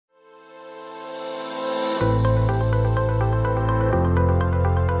The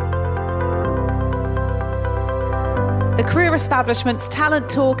Career Establishment's Talent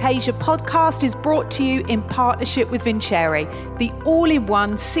Talk Asia podcast is brought to you in partnership with Vincere, the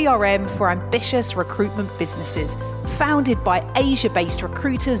all-in-one CRM for ambitious recruitment businesses. Founded by Asia-based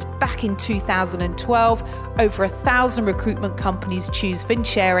recruiters back in 2012, over 1,000 recruitment companies choose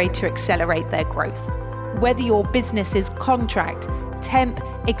Vincere to accelerate their growth. Whether your business is contract, temp,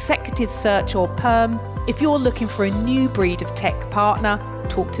 executive search or perm, if you're looking for a new breed of tech partner,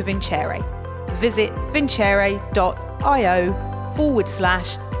 talk to Vincere. Visit vincere.io/Talent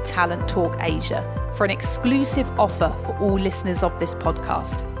Talk Asia for an exclusive offer for all listeners of this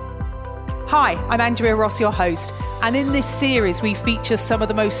podcast. Hi, I'm Andrea Ross, your host, and in this series we feature some of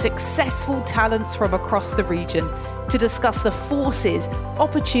the most successful talents from across the region to discuss the forces,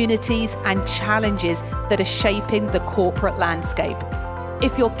 opportunities and challenges that are shaping the corporate landscape.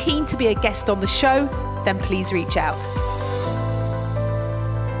 If you're keen to be a guest on the show, then please reach out.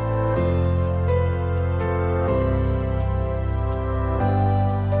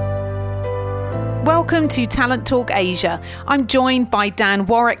 Welcome to Talent Talk Asia. I'm joined by Dan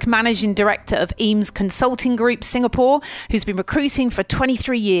Warwick, Managing Director of Eames Consulting Group Singapore, who's been recruiting for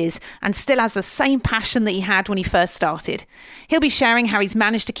 23 years and still has the same passion that he had when he first started. He'll be sharing how he's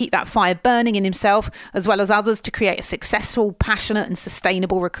managed to keep that fire burning in himself, as well as others, to create a successful, passionate and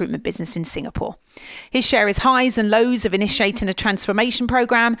sustainable recruitment business in Singapore. He'll share his highs and lows of initiating a transformation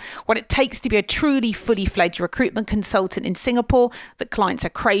program, what it takes to be a truly fully fledged recruitment consultant in Singapore that clients are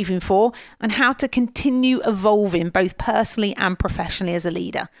craving for, and how to continue evolving both personally and professionally as a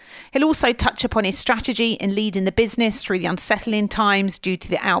leader. He'll also touch upon his strategy in leading the business through the unsettling times due to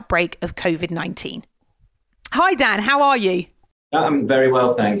the outbreak of COVID-19. Hi Dan, how are you? I'm very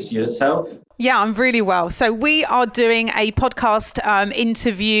well, thanks. Yourself? Yeah, I'm really well. So we are doing a podcast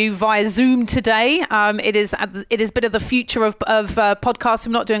interview via Zoom today. It is a bit of the future of podcasts.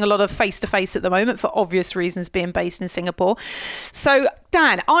 I'm not doing a lot of face-to-face at the moment for obvious reasons, being based in Singapore. So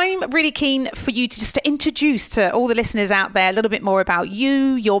Dan, I'm really keen for you to introduce to all the listeners out there a little bit more about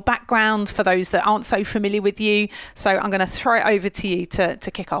you, your background for those that aren't so familiar with you. So I'm going to throw it over to you to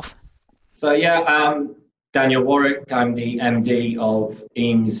kick off. So Daniel Warwick, I'm the MD of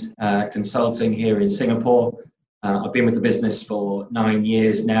Eames Consulting here in Singapore. I've been with the business for 9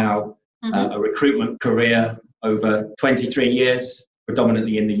 years now, a recruitment career over 23 years,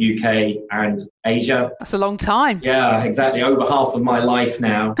 predominantly in the UK and Asia. That's a long time. Yeah, exactly. Over half of my life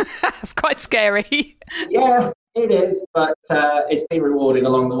now. That's quite scary. Yeah, it is, but it's been rewarding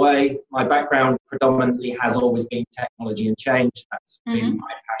along the way. My background predominantly has always been technology and change. That's been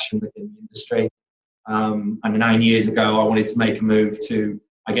my passion within the industry. And 9 years ago, I wanted to make a move to,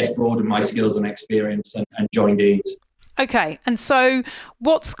 broaden my skills and experience and joined Eames. Okay. And so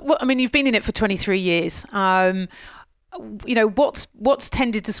you've been in it for 23 years. What's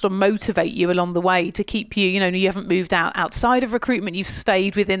tended to sort of motivate you along the way to keep you, you haven't moved outside of recruitment, you've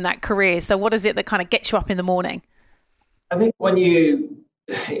stayed within that career. So what is it that kind of gets you up in the morning? I think I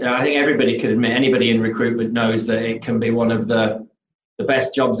think everybody could admit, anybody in recruitment knows that it can be one of the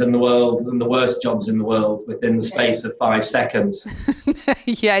best jobs in the world and the worst jobs in the world within the space of 5 seconds.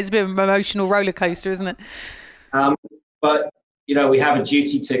 Yeah, it's a bit of an emotional roller coaster, isn't it? But we have a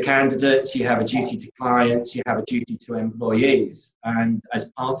duty to candidates, you have a duty to clients, you have a duty to employees. And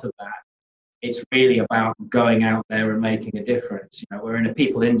as part of that, it's really about going out there and making a difference. We're in a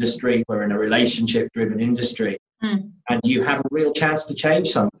people industry, we're in a relationship-driven industry, and you have a real chance to change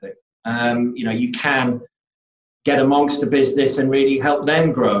something. You can get amongst the business and really help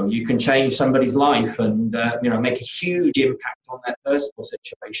them grow. You can change somebody's life and make a huge impact on their personal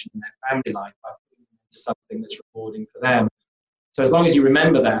situation and their family life by putting it into something that's rewarding for them. So as long as you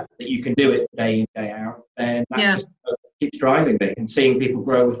remember that you can do it day in, day out, then that just keeps driving me and seeing people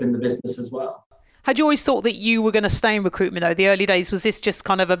grow within the business as well. Had you always thought that you were going to stay in recruitment though? The early days, was this just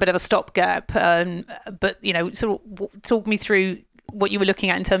kind of a bit of a stopgap? But sort of talk me through what you were looking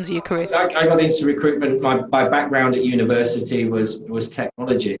at in terms of your career. I got into recruitment. My background at university was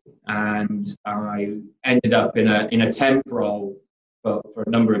technology, and I ended up in a temp role for a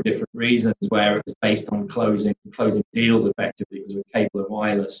number of different reasons, where it was based on closing deals effectively. It was with cable and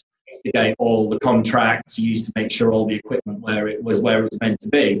wireless. To get all the contracts, used to make sure all the equipment where it was meant to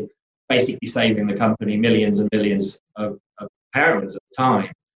be, basically saving the company millions and millions of pounds at the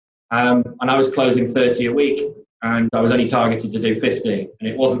time. And I was closing 30 a week. And I was only targeted to do 50, and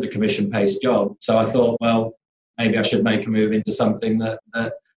it wasn't a commission-based job. So I thought, well, maybe I should make a move into something that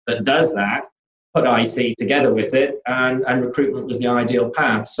does that, put IT together with it, and recruitment was the ideal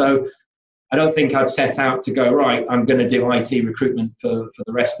path. So I don't think I'd set out to go, right, I'm going to do IT recruitment for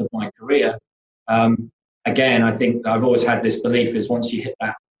the rest of my career. again, I think I've always had this belief is once you hit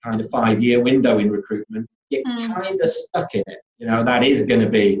that kind of 5-year window in recruitment, you're kind of stuck in it. That is going to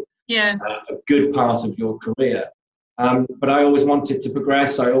be a good part of your career. But I always wanted to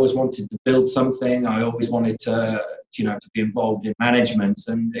progress. I always wanted to build something. I always wanted to be involved in management,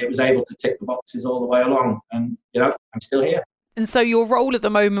 and it was able to tick the boxes all the way along. And I'm still here. And so your role at the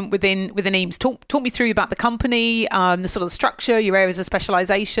moment within Eames, talk me through about the company, the sort of structure, your areas of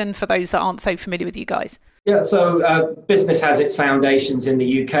specialisation for those that aren't so familiar with you guys. Yeah, so business has its foundations in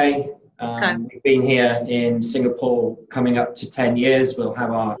the UK. We've been here in Singapore coming up to 10 years. We'll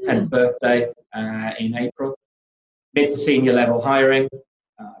have our 10th birthday in April. Mid to senior level hiring.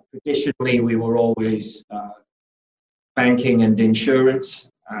 Traditionally, we were always banking and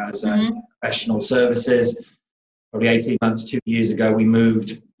insurance as professional services. Probably 18 months, 2 years ago, we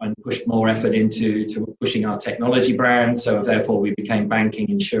moved and pushed more effort into pushing our technology brand. So therefore, we became banking,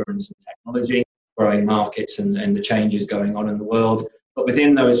 insurance, and technology, growing markets and the changes going on in the world. But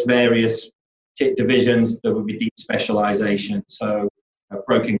within those various divisions, there would be deep specialization. So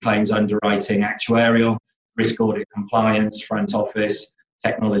broking, claims, underwriting, actuarial, risk audit, compliance, front office,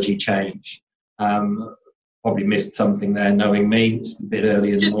 technology change. Probably missed something there, knowing me. It's a bit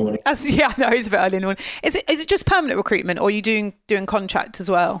early in the morning. Yeah, no, it's a bit early in the morning. Is it just permanent recruitment, or are you doing contract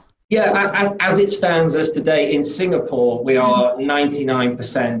as well? Yeah, as it stands as today in Singapore, we are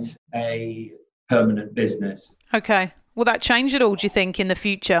 99% a permanent business. Okay. Will that change at all, do you think, in the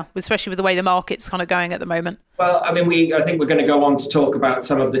future, especially with the way the market's kind of going at the moment? Well, I think we're going to go on to talk about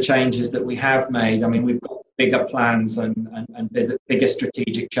some of the changes that we have made. I mean, we've got bigger plans and bigger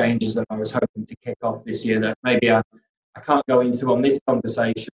strategic changes that I was hoping to kick off this year that maybe I can't go into on this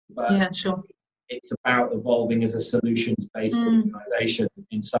conversation. But yeah, sure. It's about evolving as a solutions-based organisation.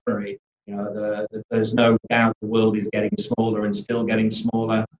 In summary, there's no doubt the world is getting smaller and still getting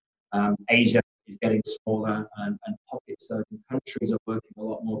smaller. Asia is getting smaller, and pockets of countries are working a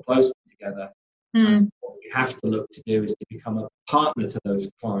lot more closely together. What we have to look to do is to become a partner to those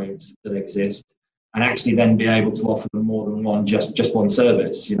clients that exist, and actually then be able to offer them more than just one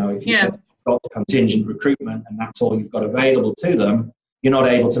service. If you've just got contingent recruitment and that's all you've got available to them, you're not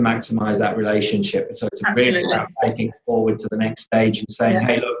able to maximise that relationship. So it's really about taking it forward to the next stage and saying,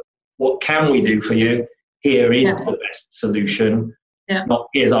 hey, look, what can we do for you? Here is the best solution. Not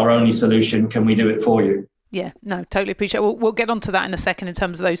here's our only solution. Can we do it for you? Yeah, no, totally appreciate it. We'll get onto that in a second in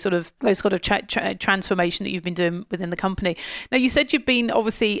terms of those sort of transformation that you've been doing within the company. Now, you said you've been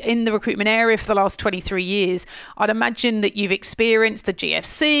obviously in the recruitment area for the last 23 years. I'd imagine that you've experienced the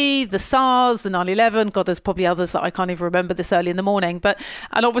GFC, the SARS, the 9/11. God, there's probably others that I can't even remember this early in the morning.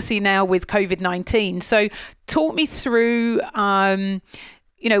 And obviously now with COVID-19. So talk me through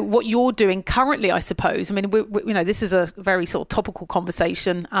what you're doing currently, I suppose. I mean, this is a very sort of topical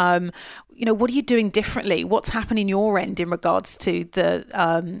conversation. What are you doing differently? What's happening your end in regards to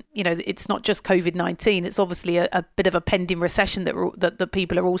the, it's not just COVID-19. It's obviously a bit of a pending recession that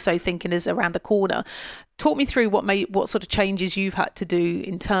people are also thinking is around the corner. Talk me through what sort of changes you've had to do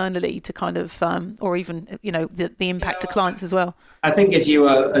internally to kind of, or even, the impact to clients as well. I think as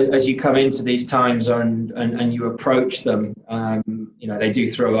you come into these times and you approach them, they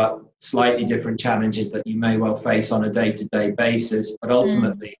do throw up slightly different challenges that you may well face on a day-to-day basis, but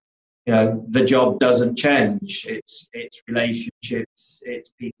ultimately, the job doesn't change. It's relationships,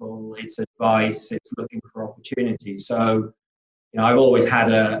 it's people, it's advice, it's looking for opportunities. So, I've always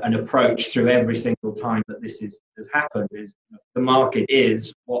had an approach through every single time that this has happened is the market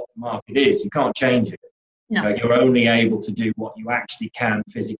is what the market is. You can't change it. No. You're only able to do what you actually can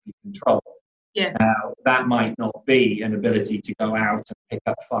physically control. Yeah. Now, that might not be an ability to go out and pick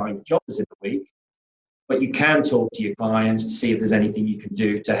up 5 jobs in a week, but you can talk to your clients to see if there's anything you can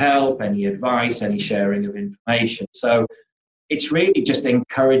do to help, any advice, any sharing of information. So it's really just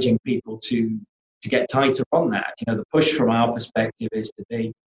encouraging people to get tighter on that. The push from our perspective is to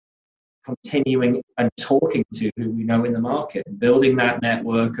be continuing and talking to who we know in the market, and building that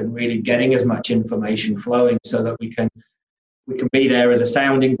network and really getting as much information flowing so that we can be there as a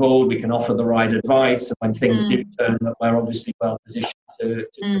sounding board, we can offer the right advice, and when things do turn up, we're obviously well positioned to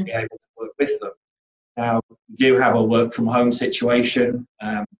be able to work with them. Now, we do have a work from home situation.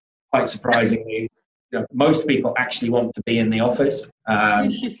 Quite surprisingly, most people actually want to be in the office.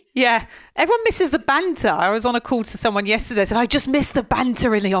 Yeah, everyone misses the banter. I was on a call to someone yesterday, said, I just miss the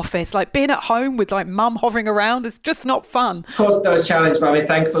banter in the office, like being at home with like mum hovering around. It's just not fun. Of course, those challenges, but I mean,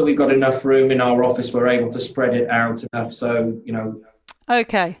 thankfully we've got enough room in our office. We're able to spread it out enough. So,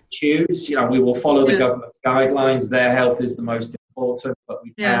 okay. We will follow the government's guidelines. Their health is the most important, but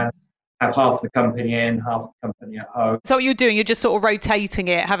we can have half the company in, half the company at home. So what you're doing, you're just sort of rotating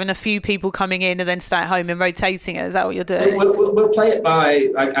it, having a few people coming in and then stay at home and rotating it. Is that what you're doing? We'll play it by,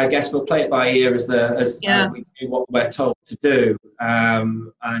 I guess we'll play it by ear as we do what we're told to do,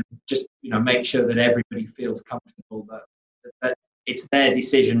 and just make sure that everybody feels comfortable that it's their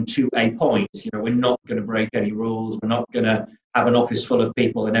decision to a point. We're not going to break any rules. We're not going to have an office full of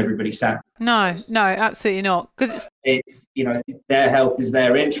people and everybody sat. No, absolutely not. Because it's their health is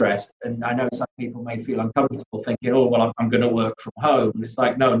their interest, and I know some people may feel uncomfortable thinking, "Oh, well, I'm going to work from home." And it's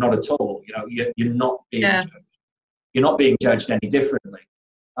like, no, not at all. You're not being judged. You're not being judged any differently.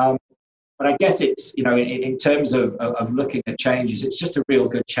 But I guess it's in terms of looking at changes, it's just a real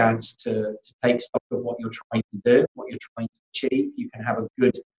good chance to take stock of what you're trying to do, what you're trying to achieve. You can have a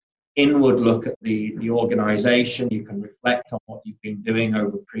good inward look at the organisation. You can reflect on what you've been doing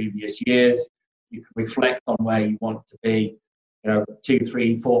over previous years. You can reflect on where you want to be, 2,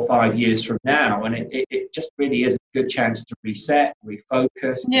 3, 4, 5 years from now. And it just really is a good chance to reset,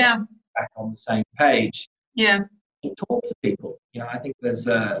 refocus, get back on the same page. Yeah. And talk to people. I think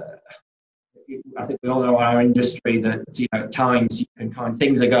I think we all know our industry that at times you can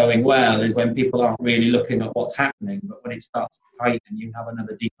things are going well is when people aren't really looking at what's happening, but when it starts to tighten, you have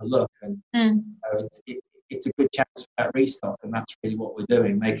another deeper look, and it's a good chance for that restock, and that's really what we're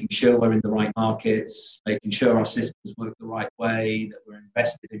doing, making sure we're in the right markets, making sure our systems work the right way, that we're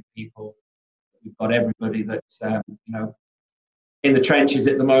invested in people, that we've got everybody that's in the trenches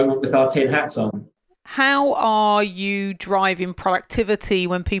at the moment with our tin hats on. How are you driving productivity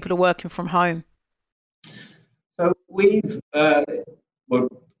when people are working from home? So we're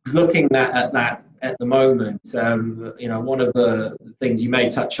looking at that at the moment. One of the things you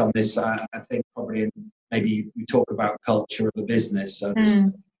may touch on this, I think probably maybe we talk about culture of a business. So this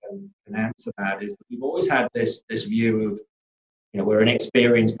can answer that is that we've always had this view of, we're an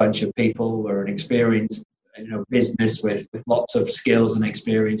experienced bunch of people. We're an experienced, business with lots of skills and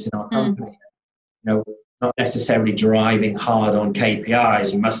experience in our company. Not necessarily driving hard on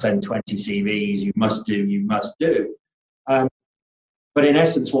KPIs. You must send 20 CVs. You must do. But in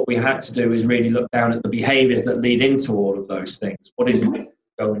essence, what we had to do is really look down at the behaviours that lead into all of those things. What is it we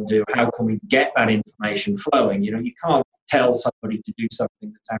go and do? How can we get that information flowing? You can't tell somebody to do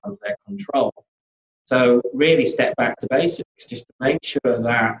something that's out of their control. So really step back to basics, just to make sure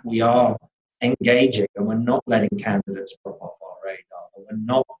that we are engaging and we're not letting candidates drop off our radar. We're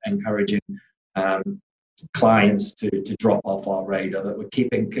not encouraging clients to drop off our radar, that we're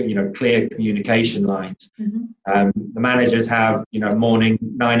keeping clear communication lines. The managers have morning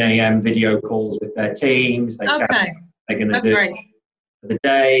 9 a.m. video calls with their teams. They chat what they're going to do for the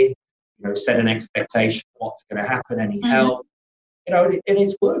day, set an expectation of what's going to happen, any help, and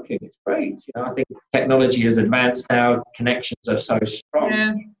it's working. It's great. I think technology has advanced now. Connections are so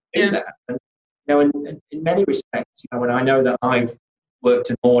strong. That. And in many respects, when I know that I've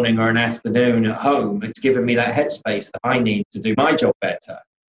worked a morning or an afternoon at home, it's given me that headspace that I need to do my job better.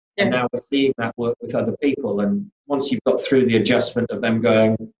 And now we're seeing that work with other people. And once you've got through the adjustment of them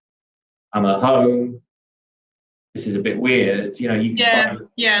going, I'm at home, this is a bit weird,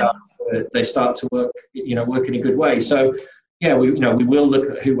 they start to work, work in a good way. So we will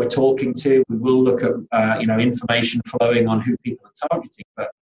look at who we're talking to. We will look at, information flowing on who people are targeting. But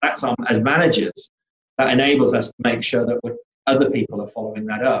that's as managers, that enables us to make sure that other people are following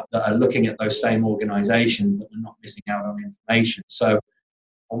that up, that are looking at those same organisations, that we're not missing out on information. So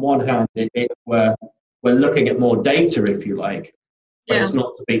on one hand, we're looking at more data, if you like, but it's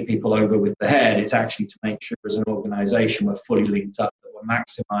not to beat people over with the head. It's actually to make sure as an organisation we're fully linked up, that we're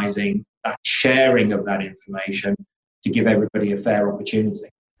maximising that sharing of that information to give everybody a fair opportunity.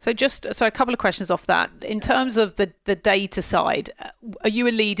 So a couple of questions off that. In terms of the data side, are you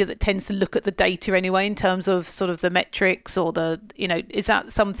a leader that tends to look at the data anyway in terms of sort of the metrics or is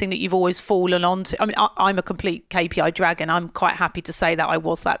that something that you've always fallen on to? I mean, I'm a complete KPI dragon. I'm quite happy to say that I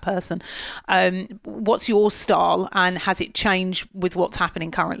was that person. What's your style, and has it changed with what's happening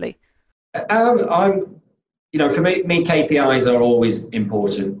currently? For me, KPIs are always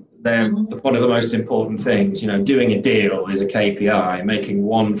important. They're one of the most important things. Doing a deal is a KPI. Making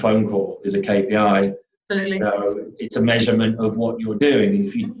one phone call is a KPI. Absolutely. It's a measurement of what you're doing.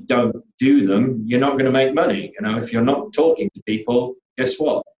 If you don't do them, you're not going to make money. If you're not talking to people, guess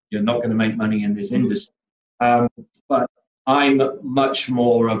what? You're not going to make money in this industry. But I'm much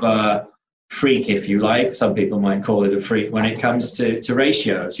more of a freak, if you like. Some people might call it a freak when it comes to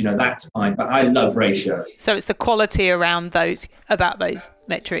ratios. That's fine, but I love ratios. So it's the quality around those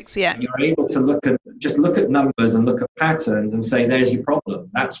metrics. Yeah. You're able to look at numbers and look at patterns and say, there's your problem.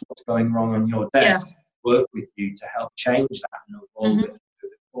 That's what's going wrong on your desk. Work with you to help change that and evolve it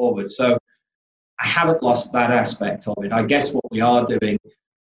forward. So I haven't lost that aspect of it. I guess what we are doing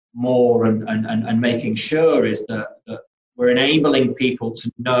more and making sure is that we're enabling people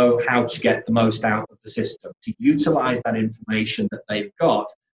to know how to get the most out of the system, to utilize that information that they've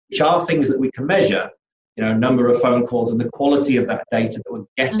got, which are things that we can measure, number of phone calls and the quality of that data that we're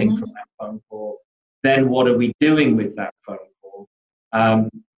getting from that phone call. Then what are we doing with that phone call?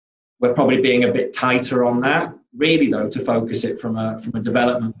 We're probably being a bit tighter on that, really, though, to focus it from a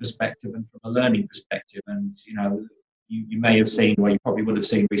development perspective and from a learning perspective. And, you may have seen, well, you probably would have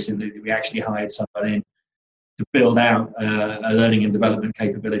seen recently that we actually hired someone in to build out a learning and development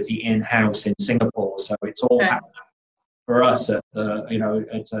capability in-house in Singapore. So it's all happening for us at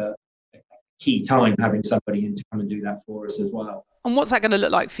it's a key time having somebody in to come and do that for us as well. And what's that going to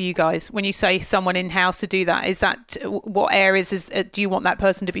look like for you guys when you say someone in-house to do that? Is that what areas do you want that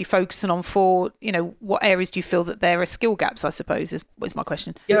person to be focusing on for, what areas do you feel that there are skill gaps, I suppose, is my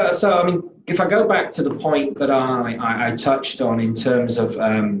question. Yeah, so I mean, if I go back to the point that I touched on in terms of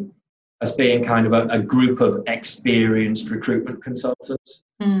us being kind of a group of experienced recruitment consultants,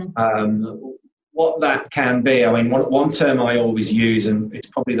 what that can be, I mean, one term I always use, and it's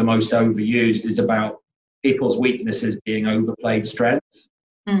probably the most overused, is about people's weaknesses being overplayed strengths.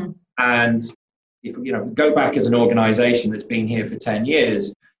 And if we go back as an organization that's been here for 10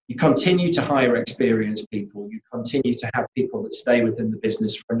 years, you continue to hire experienced people, you continue to have people that stay within the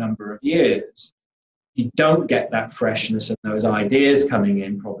business for a number of years. You don't get that freshness and those ideas coming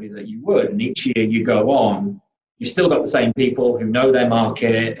in probably that you would. And each year you go on, you've still got the same people who know their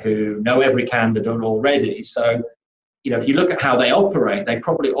market, who know every candidate already. So if you look at how they operate, they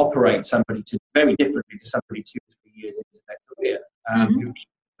probably operate somebody very differently to somebody 2 or 3 years into their career, who needs to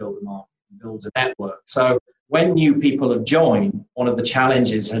build a market and build a network. So when new people have joined, one of the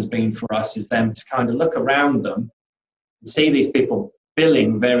challenges has been for us is them to kind of look around them and see these people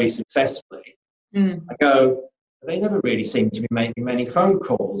billing very successfully. I go, they never really seem to be making many phone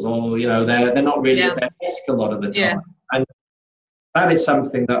calls, or they're not really at their desk a lot of the time. And that is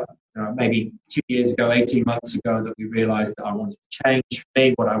something that maybe 2 years ago, 18 months ago, that we realized that I wanted to change. For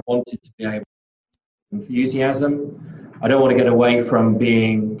me, what I wanted to be able to enthusiasm. I don't want to get away from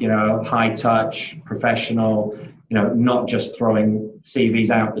being, high touch, professional, not just throwing CVs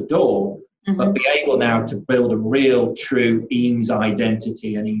out the door, but be able now to build a real, true Eames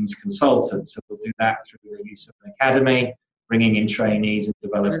identity and Eames consultant. So we'll do that through the use of an academy, bringing in trainees and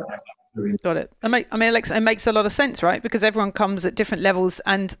developing that. Got it. Alex, it makes a lot of sense, right? Because everyone comes at different levels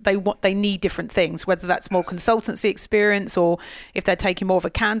and they need different things, whether that's more consultancy experience or if they're taking more of a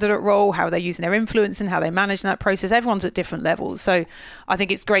candidate role, how they're using their influence and how they manage that process. Everyone's at different levels. So I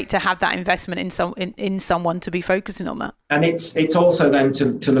think it's great to have that investment in someone to be focusing on that. And it's also then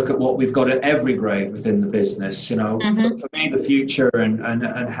to look at what we've got at every grade within the business. For me, the future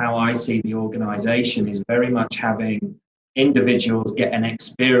and how I see the organization is very much having individuals get an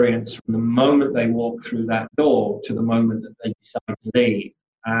experience from the moment they walk through that door to the moment that they decide to leave.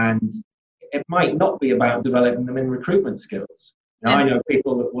 And it might not be about developing them in recruitment skills. I know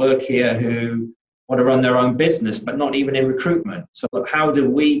people that work here who want to run their own business, but not even in recruitment. So how do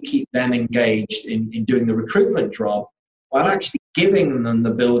we keep them engaged in doing the recruitment job while actually giving them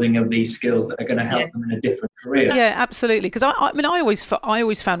the building of these skills that are going to help them in a different career? Yeah, absolutely. Because I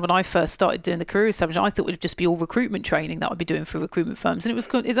always found when I first started doing the career establishment, I thought it would just be all recruitment training that I'd be doing for recruitment firms, and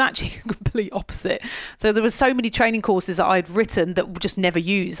it's actually the complete opposite. So there were so many training courses that I'd written that were just never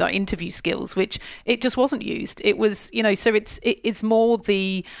used, like interview skills, which it just wasn't used. It was, so it's more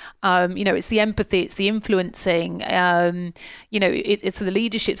the, it's the empathy, it's the influencing, it's the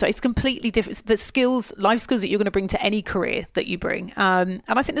leadership. So it's completely different. It's the skills, life skills that you're going to bring to any career that you bring. And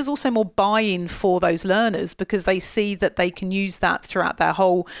I think there's also more buy-in for those learners because they see that they can use that throughout their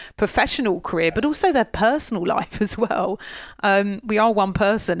whole professional career, but also their personal life as well. We are one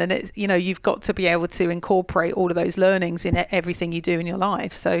person, and it's, you've got to be able to incorporate all of those learnings in everything you do in your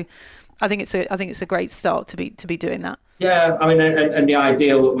life. So I think it's a great start to be doing that. Yeah, I mean, and the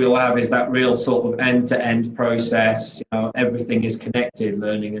ideal that we'll have is that real sort of end-to-end process. Everything is connected: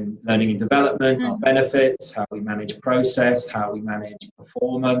 learning and development, our benefits, how we manage process, how we manage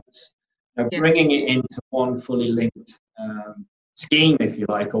performance. Bringing it into one fully linked scheme, if you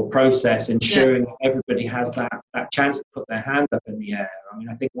like, or process, ensuring that everybody has that chance to put their hand up in the air. I mean,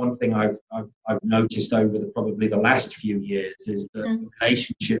 I think one thing I've noticed over probably the last few years is the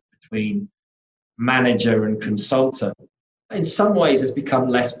relationship between manager and consultant in some ways has become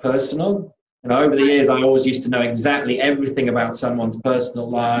less personal. Over the years, I always used to know exactly everything about someone's personal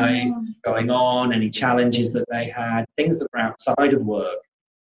life, going on, any challenges that they had, things that were outside of work.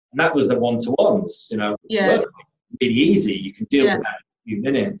 And that was the one-to-ones, work really easy. You can deal with that few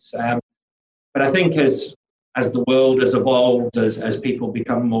minutes. But I think as the world has evolved, as people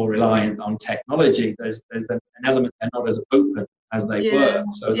become more reliant on technology, there's an element they're not as open as they were.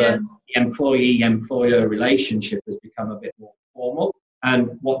 So the employee-employer relationship has become a bit more formal.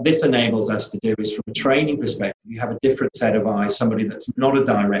 And what this enables us to do is, from a training perspective, you have a different set of eyes, somebody that's not a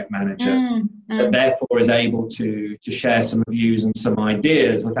direct manager, that therefore is able to share some views and some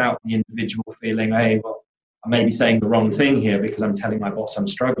ideas without the individual feeling, hey, well, I may be saying the wrong thing here because I'm telling my boss I'm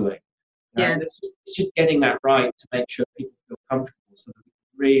struggling. It's just getting that right to make sure people feel comfortable, so that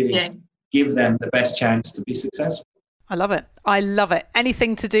we really give them the best chance to be successful. I love it. I love it.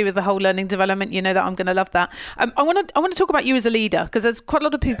 Anything to do with the whole learning development, you know that I'm going to love that. I want to talk about you as a leader, because there's quite a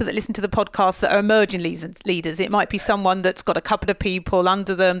lot of people that listen to the podcast that are emerging leaders. It might be someone that's got a couple of people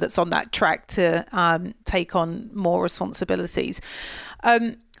under them that's on that track to take on more responsibilities.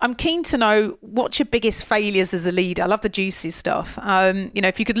 I'm keen to know, what's your biggest failures as a leader? I love the juicy stuff.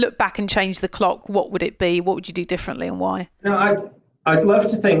 If you could look back and change the clock, what would it be? What would you do differently, and why? I'd love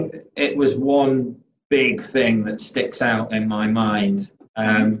to think it was one big thing that sticks out in my mind.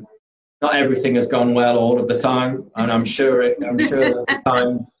 Not everything has gone well all of the time, and I'm sure there'll be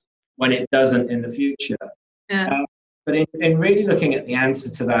times when it doesn't in the future. But in really looking at the answer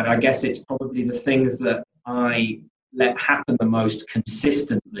to that, I guess it's probably the things that I let happen the most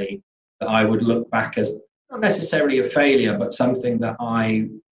consistently that I would look back as not necessarily a failure, but something that I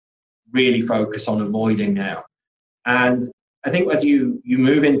really focus on avoiding now. And I think as you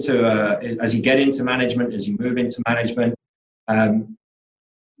move into as you get into management, as you move into management,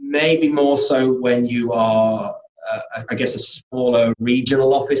 maybe more so when you are, I guess, a smaller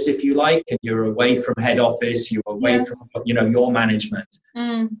regional office, if you like, and you're away from head office, you're away from your management.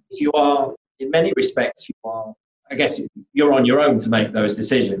 You are, in many respects, I guess you're on your own to make those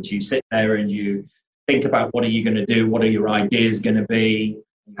decisions. You sit there and you think about, what are you going to do? What are your ideas going to be?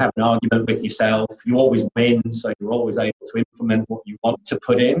 You have an argument with yourself. You always win, so you're always able to implement what you want to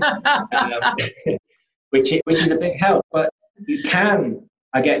put in, which is a big help. But you can,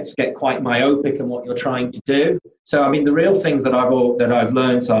 I guess, get quite myopic in what you're trying to do. So, I mean, the real things that I've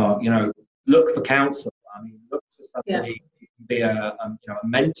learned are, look for counsel. I mean, look for somebody who can be a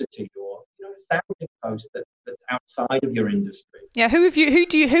mentor to you, or a sounding post that's outside of your industry. Yeah, who have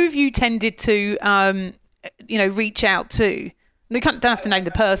you tended to reach out to? You don't have to name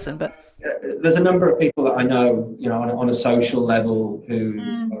the person, but there's a number of people that I know, on a social level, who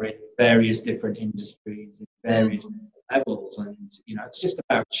are in various different industries, in various levels, and it's just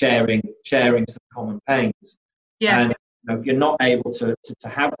about sharing some common pains. And if you're not able to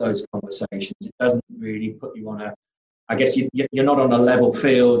have those conversations, it doesn't really put you on I guess you're not on a level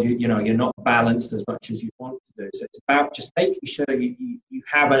field. You're not balanced as much as you want to do. So it's about just making sure you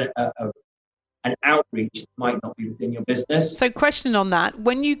have an outreach that might not be within your business. So, question on that: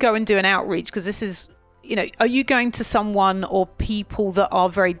 when you go and do an outreach, because this is, are you going to someone or people that are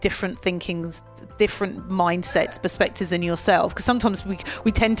very different thinkings, different mindsets, perspectives than yourself? Because sometimes we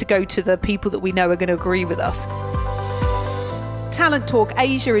tend to go to the people that we know are going to agree with us. Talent Talk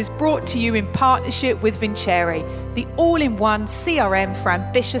Asia is brought to you in partnership with Vincere, the all-in-one CRM for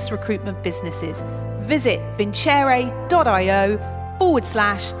ambitious recruitment businesses. Visit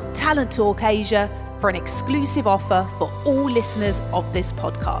vincere.io/Talent Talk Asia for an exclusive offer for all listeners of this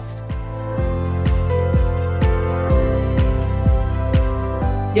podcast.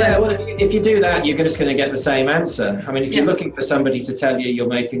 Yeah, well, if you do that, you're just going to get the same answer. I mean, if you're looking for somebody to tell you you're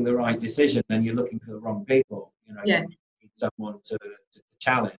making the right decision, then you're looking for the wrong people. You need someone to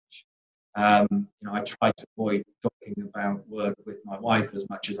challenge. I try to avoid talking about work with my wife as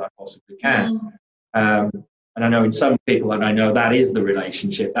much as I possibly can. And I know in some people, and I know that is the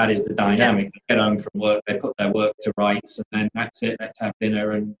relationship, that is the dynamic. They get home from work, they put their work to rights, and then that's it. Let's have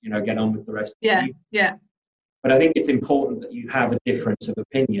dinner and get on with the rest of the evening. But I think it's important that you have a difference of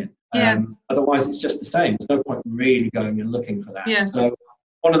opinion. Otherwise, it's just the same. There's no point really going and looking for that. So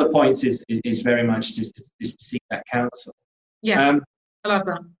one of the points is very much just to seek that counsel. I love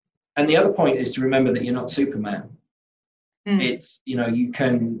that. And the other point is to remember that you're not Superman. It's you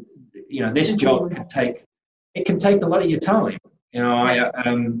can this job can take a lot of your time.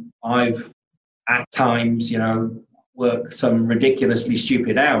 I've at times worked some ridiculously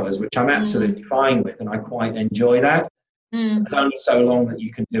stupid hours, which I'm absolutely fine with, and I quite enjoy that. It's only so long that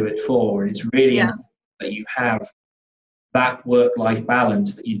you can do it for, and it's really important that you have that work-life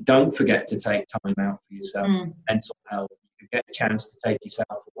balance, that you don't forget to take time out for yourself, mental health. You get a chance to take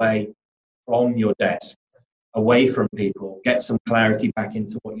yourself away from your desk away from people, get some clarity back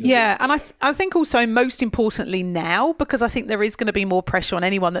into what you're doing. And I think also most importantly now, because I think there is going to be more pressure on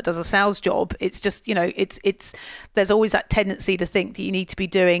anyone that does a sales job. It's just, it's there's always that tendency to think that you need to be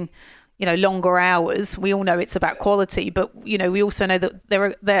doing, longer hours. We all know it's about quality, but we also know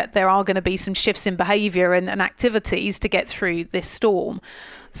that there are going to be some shifts in behaviour and activities to get through this storm.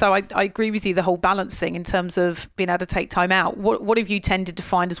 So I agree with you, the whole balance thing in terms of being able to take time out. What have you tended to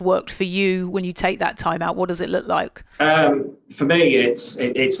find has worked for you when you take that time out? What does it look like? For me, it's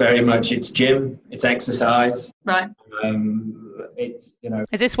very much, it's gym, it's exercise. Right. It's,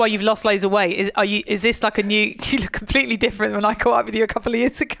 Is this why you've lost loads of weight? Is this like a new, you look completely different when I caught up with you a couple of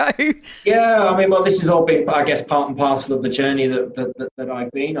years ago? Yeah, I mean, well, this has all been, I guess, part and parcel of the journey that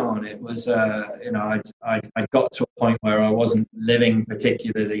I've been on. It was, I got to a point where I wasn't living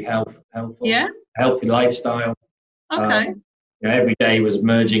particularly healthful, healthy lifestyle. Okay. Every day was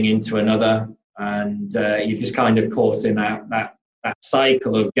merging into another, and you just kind of caught in that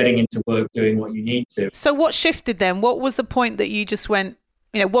cycle of getting into work, doing what you need to. So what shifted then? What was the point that you just went,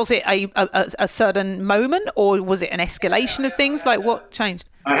 was it a certain moment, or was it an escalation of things? Like, what changed?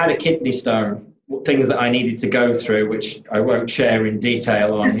 I had a kidney stone, things that I needed to go through, which I won't share in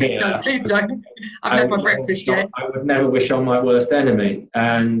detail on here. No, please don't. I've had my breakfast yet. I would never wish on my worst enemy.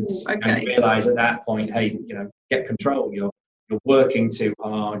 And realise at that point, hey, get control. You're working too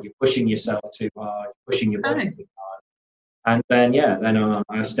hard. You're pushing yourself too hard. You're pushing your body too hard. And then,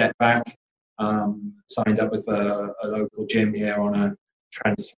 I stepped back, signed up with a local gym here on a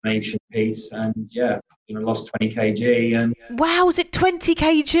transformation piece, and lost 20 kg. And wow, was it 20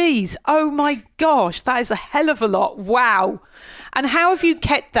 kgs? Oh my gosh, that is a hell of a lot. Wow. And how have you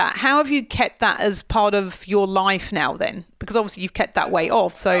kept that? How have you kept that as part of your life now then? Because obviously you've kept that weight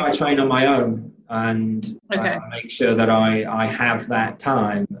off. So I train on my own, and I make sure that I have that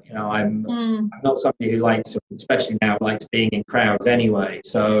time. I'm not somebody who likes, especially now, likes being in crowds anyway.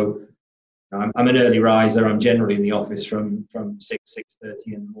 So I'm an early riser. I'm generally in the office from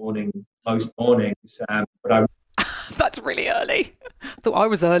 6:30 in the morning, most mornings. But that's really early. I thought I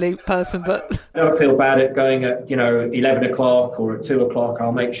was an early person, but I don't feel bad at going at 11 o'clock or at 2 o'clock.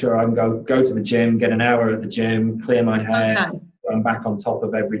 I'll make sure I can go to the gym, get an hour at the gym, clear my hair. Okay. I'm back on top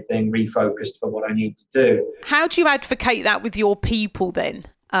of everything, refocused for what I need to do. How do you advocate that with your people then?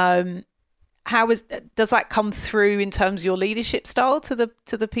 Does that come through in terms of your leadership style to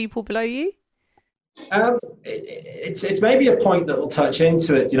the people below you? It's maybe a point that will touch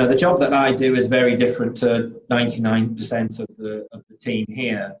into it. The job that I do is very different to 99% of the team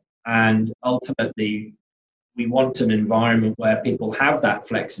here, and ultimately we want an environment where people have that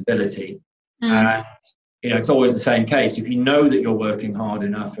flexibility. And it's always the same case. If you know that you're working hard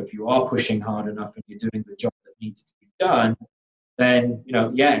enough, if you are pushing hard enough, and you're doing the job that needs to be done, then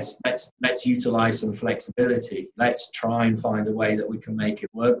yes, let's utilize some flexibility. Let's try and find a way that we can make it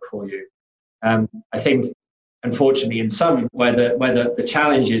work for you. I think, unfortunately, in some where the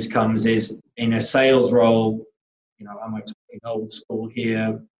challenges comes is in a sales role. Am I talking old school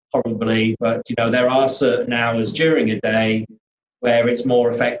here? Probably, but there are certain hours during a day where it's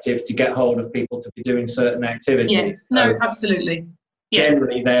more effective to get hold of people to be doing certain activities. Yeah. No, absolutely. Yeah.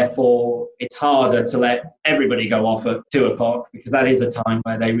 Generally, therefore, it's harder to let everybody go off at 2 o'clock, because that is a time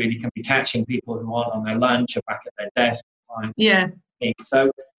where they really can be catching people who aren't on their lunch or back at their desk. Yeah. So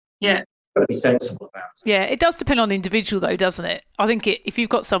got to be sensible about it. Yeah, it does depend on the individual, though, doesn't it? I think if you've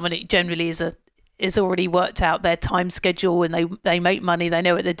got someone who generally is already worked out their time schedule and they make money, they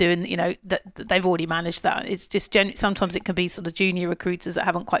know what they're doing, that they've already managed that. It's just sometimes it can be sort of junior recruiters that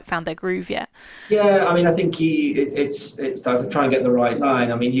haven't quite found their groove yet. Yeah, I mean, I think it's to try and get the right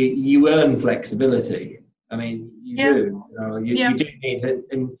line. I mean, you earn flexibility. I mean, you do. You do need it,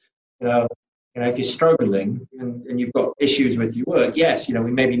 and if you're struggling and you've got issues with your work, yes, we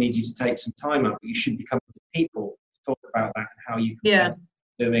maybe need you to take some time out, but you should be coming to people to talk about that and how you can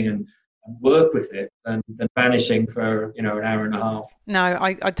doing and work with it than vanishing for an hour and a half. No,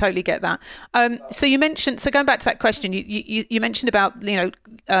 I totally get that. So going back to that question, you mentioned about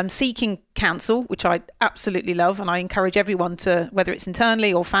seeking counsel, which I absolutely love, and I encourage everyone to, whether it's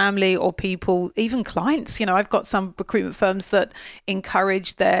internally or family or people, even clients. I've got some recruitment firms that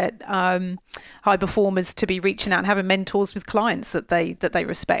encourage their high performers to be reaching out and having mentors with clients that they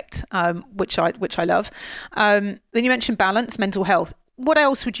respect, which I love. Then you mentioned balance, mental health. What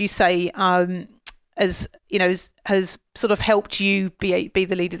else would you say has sort of helped you be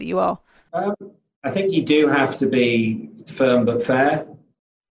the leader that you are? I think you do have to be firm but fair.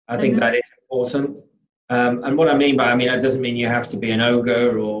 I think that is important. And what I mean it doesn't mean you have to be an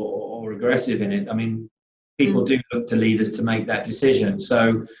ogre or aggressive in it. I mean, people do look to leaders to make that decision.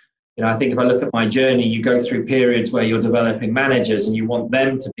 So, I think if I look at my journey, you go through periods where you're developing managers and you want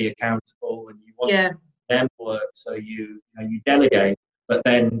them to be accountable and you want them to work, so you delegate. But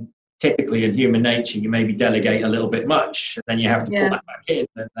then typically in human nature, you maybe delegate a little bit much, and then you have to pull that back in,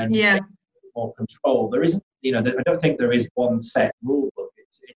 and then you take more control. There isn't, I don't think there is one set rule book.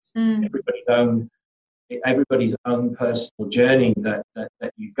 It's everybody's own personal journey that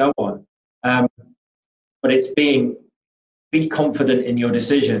you go on. But it's be confident in your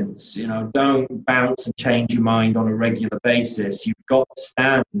decisions. Don't bounce and change your mind on a regular basis. You've got to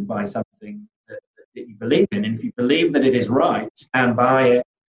stand by something that you believe in. And if you believe that it is right, stand by it.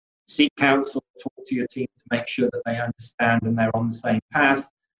 Seek counsel, talk to your team to make sure that they understand and they're on the same path.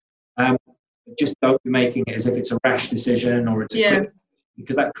 Just don't be making it as if it's a rash decision or it's a quick decision,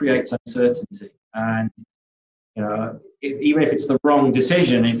 because that creates uncertainty. And even if it's the wrong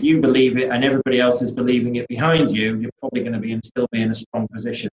decision, if you believe it and everybody else is believing it behind you, you're probably going to still be in a strong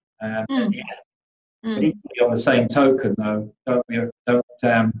position. But equally, on the same token, though, don't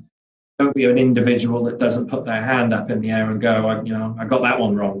be an individual that doesn't put their hand up in the air and go, I got that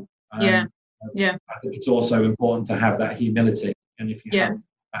one wrong. I think it's also important to have that humility, and if you have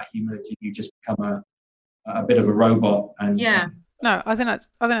that humility, you just become a bit of a robot. No, I think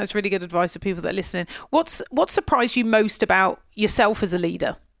that's really good advice for people that are listening. What surprised you most about yourself as a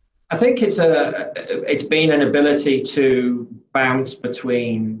leader? I think it's been an ability to bounce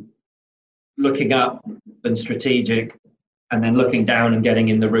between looking up and strategic, and then looking down and getting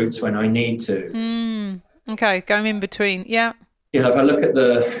in the roots when I need to. Okay, going in between, yeah. If I look at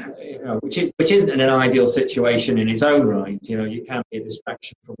which isn't an ideal situation in its own right, you can be a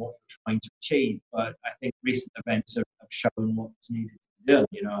distraction from what you're trying to achieve. But I think recent events have shown what's needed to be done.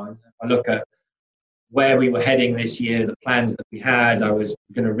 If I look at where we were heading this year, the plans that we had, I was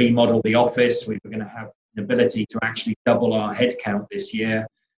going to remodel the office. We were going to have an ability to actually double our headcount this year,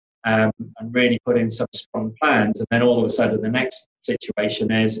 and really put in some strong plans. And then all of a sudden, the next situation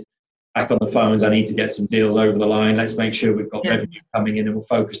is back on the phones. I need to get some deals over the line. Let's make sure we've got revenue coming in, and we're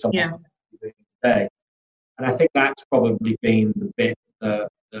focused on what we're doing today. And I think that's probably been the bit that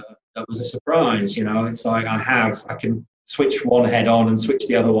was a surprise. It's like I can switch one head on and switch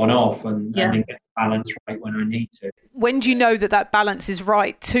the other one off, and then get the balance right when I need to. When do you know that balance is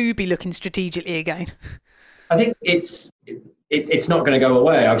right to be looking strategically again? I think it's not going to go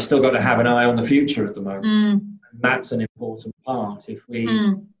away. I've still got to have an eye on the future at the moment. And that's an important part. If we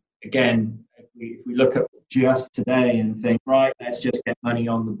look at just today and think, right, let's just get money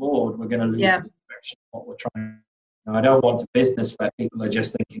on the board, we're going to lose the direction of what we're trying. I don't want a business where people are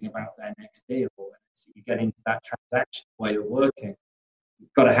just thinking about their next deal. So you get into that transaction way of working.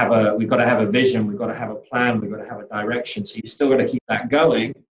 We've got to have a vision. We've got to have a plan. We've got to have a direction. So you've still got to keep that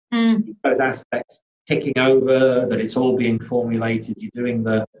going. Those aspects ticking over, that it's all being formulated. You're doing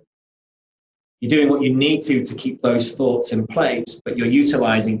what you need to keep those thoughts in place, but you're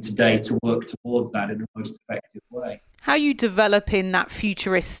utilizing today to work towards that in the most effective way. How are you developing that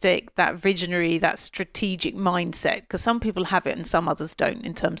futuristic, that visionary, that strategic mindset? Because some people have it and some others don't,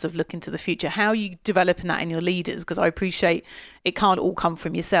 in terms of looking to the future. How are you developing that in your leaders? Because I appreciate it can't all come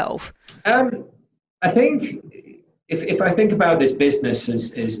from yourself. I think if I think about this business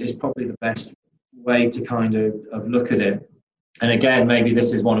is probably the best way to kind of look at it. And again, maybe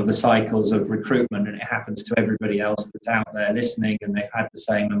this is one of the cycles of recruitment, and it happens to everybody else that's out there listening, and they've had the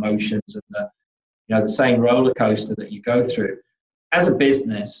same emotions and the same roller coaster that you go through. As a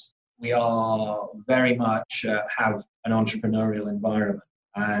business, we are very much have an entrepreneurial environment,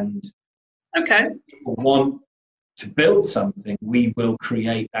 and if we want to build something, we will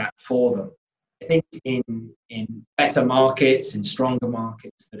create that for them. I think in better markets, in stronger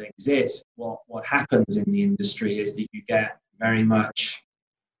markets that exist, what happens in the industry is that you get very much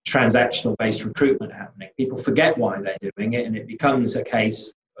transactional-based recruitment happening. People forget why they're doing it, and it becomes a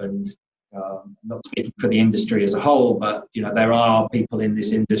case, and I'm not speaking for the industry as a whole, but there are people in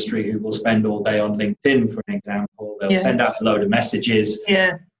this industry who will spend all day on LinkedIn, for an example. They'll send out a load of messages.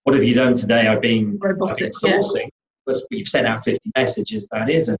 What have you done today? I've been sourcing. But you've sent out 50 messages.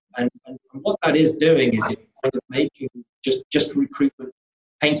 That isn't. And what that is doing is it's kind of making just recruitment,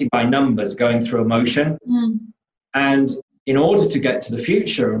 painting by numbers, going through emotion. And in order to get to the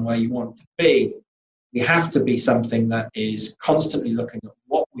future and where you want to be, we have to be something that is constantly looking at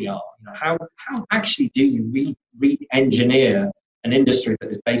what we are. How actually do you re-engineer an industry that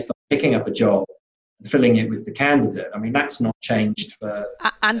is based on picking up a job and filling it with the candidate? I mean, that's not changed for...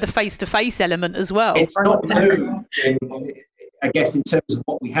 And the face-to-face element as well. It's not moved, I guess, in terms of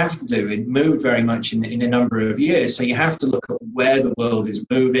what we have to do. It moved very much in a number of years. So you have to look at where the world is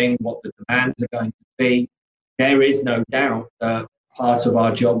moving, what the demands are going to be. There is no doubt that part of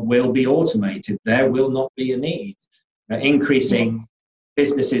our job will be automated. There will not be a need. Increasing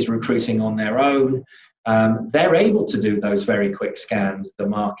businesses recruiting on their own, they're able to do those very quick scans, the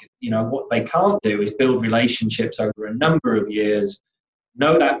market. What they can't do is build relationships over a number of years,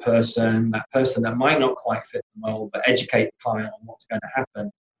 know that person that might not quite fit the mold, but educate the client on what's going to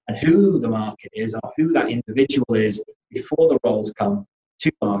happen and who the market is or who that individual is before the roles come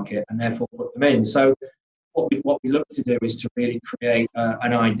to market, and therefore put them in. So what we look to do is to really create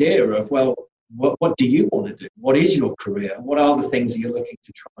an idea of, well, what do you want to do? What is your career? What are the things that you're looking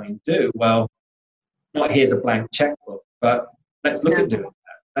to try and do? Well, not here's a blank checkbook, but let's look at doing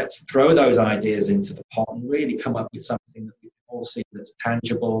that. Let's throw those ideas into the pot and really come up with something that we can all see that's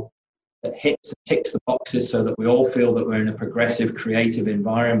tangible, that ticks the boxes so that we all feel that we're in a progressive, creative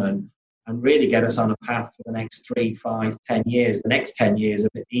environment, and really get us on a path for the next 3, 5, 10 years, the next 10 years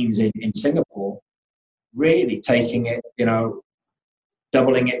of Eames in Singapore, really taking it,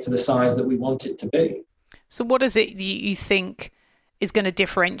 doubling it to the size that we want it to be. So what is it you think is going to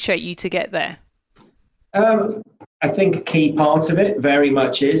differentiate you to get there? I think a key part of it very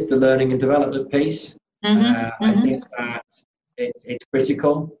much is the learning and development piece. I think that it's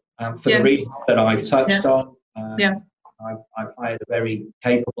critical for the reasons that I've touched on. I've hired a very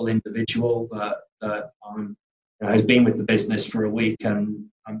capable individual that has been with the business for a week, and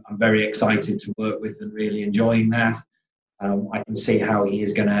I'm very excited to work with and really enjoying that. I can see how he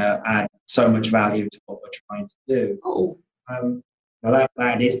is going to add so much value to what we're trying to do.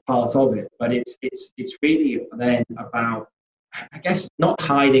 That is part of it, but it's really then about, I guess, not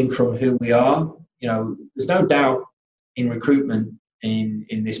hiding from who we are. There's no doubt in recruitment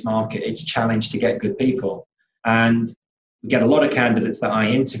in this market, it's a challenge to get good people. And we get a lot of candidates that I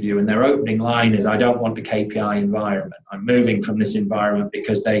interview, and their opening line is, I don't want a KPI environment. I'm moving from this environment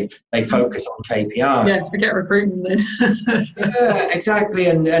because they focus on KPI. Yeah, forget recruitment then. Yeah, exactly.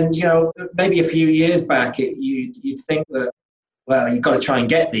 And maybe a few years back, you'd think that, well, you've got to try and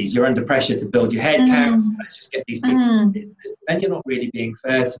get these. You're under pressure to build your head count. Let's just get these people in business. Then you're not really being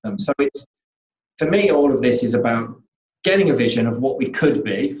fair to them. So for me, all of this is about getting a vision of what we could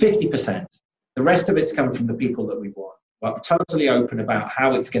be, 50%. The rest of it's come from the people that we want. We're totally open about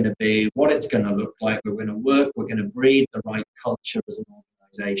how it's going to be, what it's going to look like. We're going to work. We're going to breed the right culture as an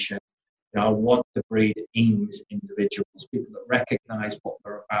organisation. I want to breed Eames individuals, people that recognise what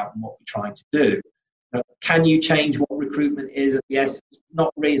we're about and what we're trying to do. Can you change what recruitment is at the essence?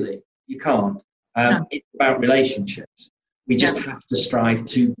 Not really. You can't. No. It's about relationships. We just have to strive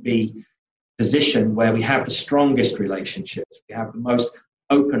to be positioned where we have the strongest relationships. We have the most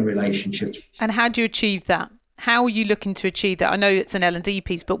open relationships. And how do you achieve that? How are you looking to achieve that? I know it's an L&D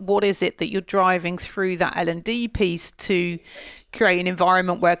piece, but what is it that you're driving through that L&D piece to create an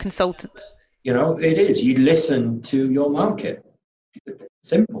environment where consultants... It is. You listen to your market.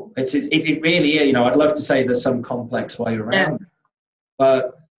 Simple. It really is. I'd love to say there's some complex way around it.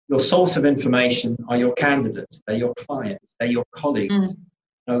 But your source of information are your candidates, they're your clients, they're your colleagues.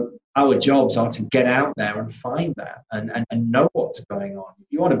 Our jobs are to get out there and find that and know what's going on. If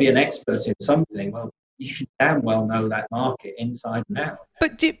you want to be an expert in something, well, you should damn well know that market inside and out.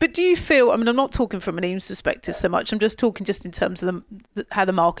 But do you feel, I'm not talking from an Eames perspective so much, I'm just talking just in terms of how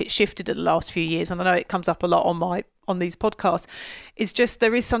the market shifted in the last few years, and I know it comes up a lot on these podcasts, is just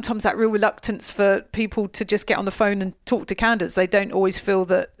there is sometimes that real reluctance for people to just get on the phone and talk to candidates. They don't always feel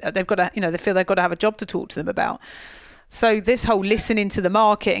that they've got to, they feel they've got to have a job to talk to them about. So this whole listening to the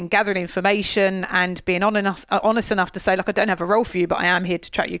market and gathering information and being honest enough to say, look, I don't have a role for you, but I am here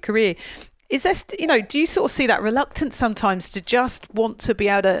to track your career. Is there, do you sort of see that reluctance sometimes to just want to be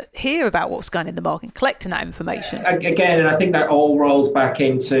able to hear about what's going on in the market, collecting that information? Again, and I think that all rolls back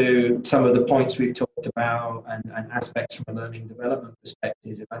into some of the points we've talked about and aspects from a learning development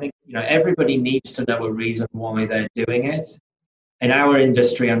perspective. I think, everybody needs to know a reason why they're doing it. In our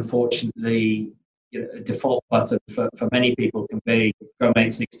industry, unfortunately, a default button for many people can be go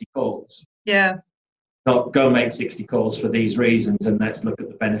make 60 calls. Yeah. Not go make 60 calls for these reasons, and let's look at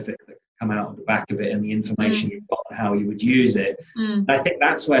the benefit that come out of the back of it and the information you've got and how you would use it. And I think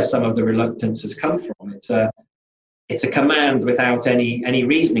that's where some of the reluctance has come from. It's a command without any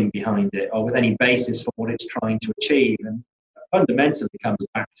reasoning behind it or with any basis for what it's trying to achieve, and fundamentally comes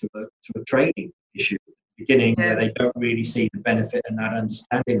back to a training issue at the beginning where they don't really see the benefit and that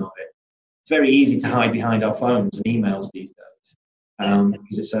understanding of it. It's very easy to hide behind our phones and emails these days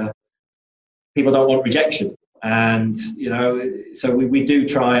because people don't want rejection. And, so we do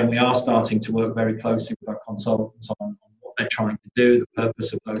try, and we are starting to work very closely with our consultants on what they're trying to do, the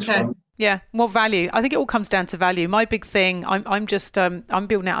purpose of those funds. Yeah, more value. I think it all comes down to value. My big thing, I'm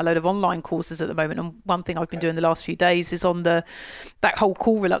building out a load of online courses at the moment, and one thing I've been doing the last few days is on that whole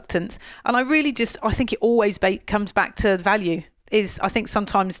call reluctance. And I think it always comes back to value. I think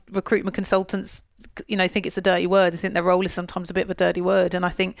sometimes recruitment consultants, think it's a dirty word. I think their role is sometimes a bit of a dirty word, and I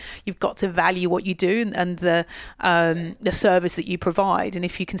think you've got to value what you do and the service that you provide. And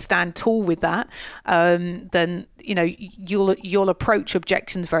if you can stand tall with that, then you'll approach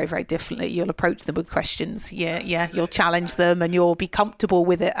objections very, very differently. You'll approach them with questions. Yeah. You'll challenge them, and you'll be comfortable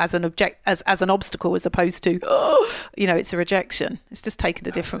with it as an as an obstacle, as opposed to it's a rejection. It's just taking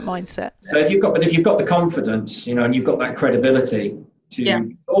a different mindset. So if you've got the confidence, and you've got that credibility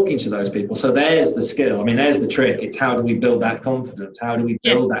to talking to those people. So there's the skill. I mean, there's the trick. It's how do we build that confidence? How do we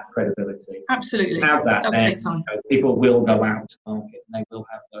build that credibility? Absolutely. Have that. Does take time. People will go out to market and they will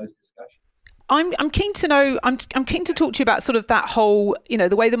have those discussions. I'm keen to know. I'm keen to talk to you about sort of that whole,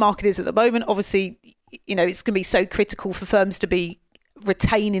 the way the market is at the moment. Obviously, it's going to be so critical for firms to be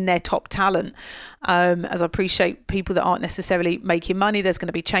retaining their top talent. As I appreciate people that aren't necessarily making money, there's going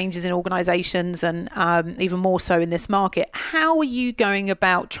to be changes in organisations, and even more so in this market. How are you going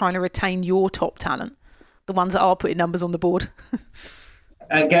about trying to retain your top talent, the ones that are putting numbers on the board?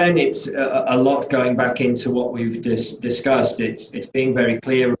 Again, it's a lot going back into what we've discussed. It's being very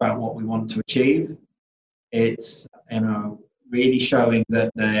clear about what we want to achieve. It's really showing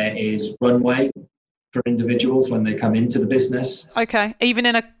that there is runway for individuals when they come into the business. Okay, even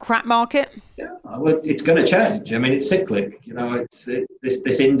in a crap market? Yeah, well, it's going to change. I mean, it's cyclic.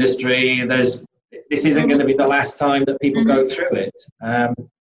 This industry. This isn't going to be the last time that people go through it.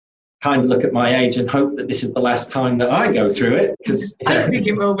 Kind of look at my age and hope that this is the last time that I go through it, because I don't think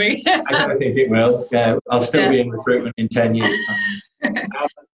it will be. I don't think it will. I'll still be in recruitment in 10 years' time.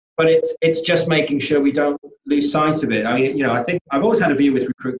 But it's just making sure we don't lose sight of it. I mean, I think I've always had a view with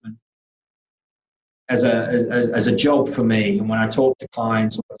recruitment as a job for me, and when I talk to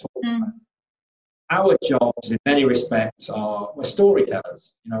clients or talk to them, our jobs in many respects we're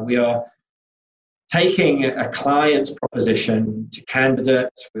storytellers. We are taking a client's proposition to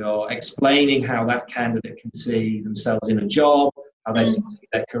candidates. We are explaining how that candidate can see themselves in a job, how they see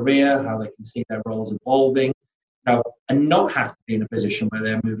their career, how they can see their roles evolving, and not have to be in a position where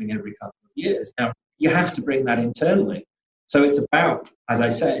they're moving every couple of years. Now, you have to bring that internally. So it's about, as I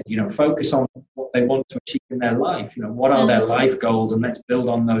said, focus on what they want to achieve in their life. What are their life goals, and let's build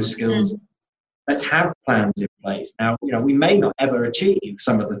on those skills. Let's have plans in place. Now, we may not ever achieve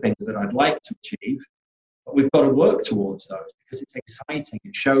some of the things that I'd like to achieve, but we've got to work towards those because it's exciting.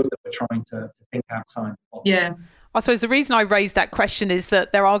 It shows that we're trying to think outside the box. Yeah. I suppose the reason I raised that question is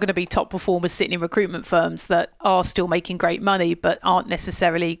that there are going to be top performers sitting in recruitment firms that are still making great money, but aren't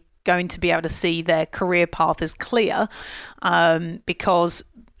necessarily going to be able to see their career path as clear, because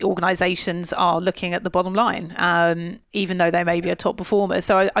organisations are looking at the bottom line, even though they may be a top performer.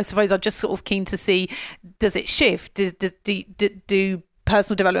 So I suppose I'm just sort of keen to see, does it shift? Do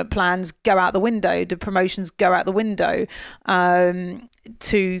personal development plans go out the window? Do promotions go out the window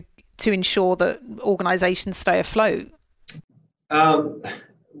to ensure that organisations stay afloat?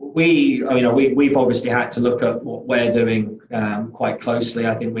 We've obviously had to look at what we're doing quite closely.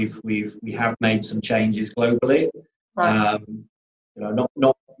 I think we have made some changes globally. Right.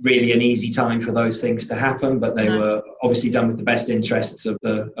 Not really an easy time for those things to happen, but they were obviously done with the best interests of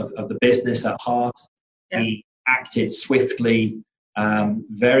the business at heart. Yeah. We acted swiftly,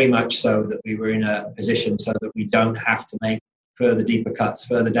 very much so that we were in a position so that we don't have to make further deeper cuts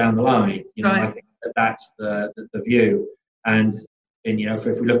further down the line. Right. I think that's the view. And if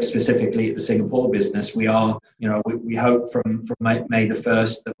we look specifically at the Singapore business, we are, we hope from May the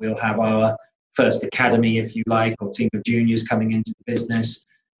 1st that we'll have our first academy, if you like, or team of juniors coming into the business.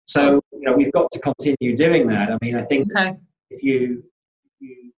 So, we've got to continue doing that. I mean, I think if you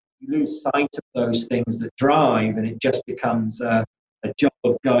lose sight of those things that drive, and it just becomes a job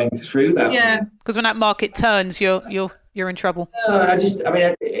of going through that. Yeah, because when that market turns, you're in trouble.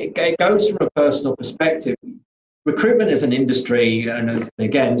 It goes from a personal perspective. Recruitment as an industry, and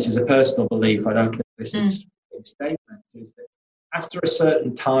again, this is a personal belief, I don't think this is a statement, is that after a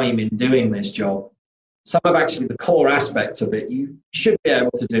certain time in doing this job, some of actually the core aspects of it you should be able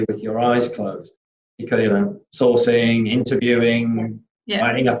to do with your eyes closed. Because, sourcing, interviewing,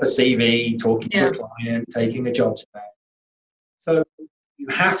 writing up a CV, talking to a client, taking a job spec. So you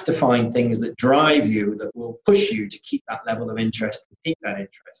have to find things that drive you, that will push you to keep that level of interest and keep that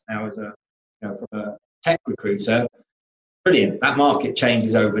interest. Now, as from a tech recruiter, brilliant. That market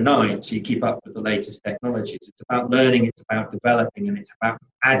changes overnight, so you keep up with the latest technologies. It's about learning, it's about developing, and it's about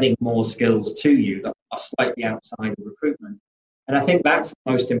adding more skills to you that are slightly outside of recruitment. And I think that's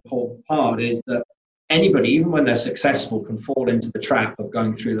the most important part, is that anybody, even when they're successful, can fall into the trap of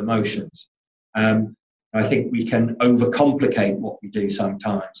going through the motions. I think we can overcomplicate what we do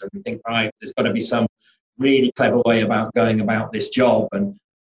sometimes, and we think, right, there's got to be some really clever way about going about this job. And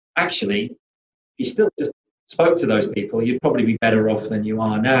actually, if you still just spoke to those people, you'd probably be better off than you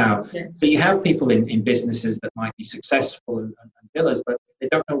are now. Yeah. So you have people in businesses that might be successful and billers, but they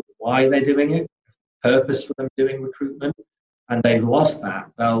don't know why they're doing it, purpose for them doing recruitment, and they've lost that.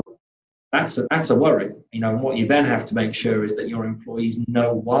 Well, that's a worry. And what you then have to make sure is that your employees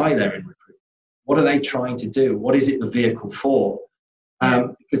know why they're in recruitment. What are they trying to do? What is it the vehicle for?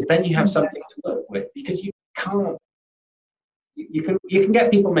 Because then you have something to work with. Because you can't. You can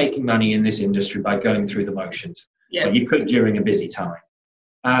get people making money in this industry by going through the motions. Yeah. Well, you could during a busy time.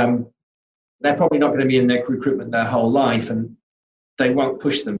 They're probably not going to be in their recruitment their whole life, and they won't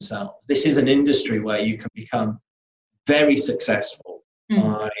push themselves. This is an industry where you can become very successful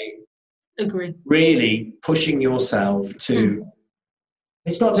by really pushing yourself to.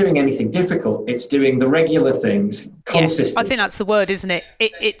 It's not doing anything difficult. It's doing the regular things consistently. I think that's the word, isn't it?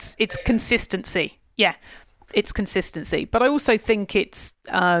 It's consistency. Yeah, it's consistency. But I also think it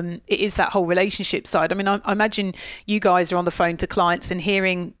is that whole relationship side. I mean, I imagine you guys are on the phone to clients and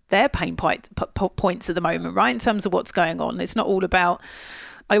hearing their pain points at the moment, right? In terms of what's going on. It's not all about.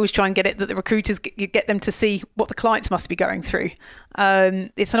 I always try and get it that the recruiters get them to see what the clients must be going through.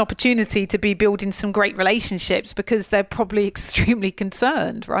 It's an opportunity to be building some great relationships because they're probably extremely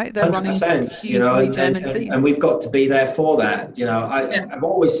concerned, right? They're 100%, running huge redundancies. and we've got to be there for that. I've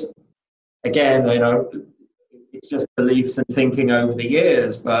always, again, it's just beliefs and thinking over the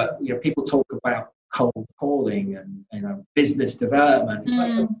years, but people talk about cold calling and business development. It's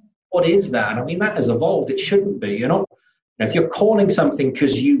like, what is that? I mean, that has evolved. It shouldn't be. You're not. If you're calling something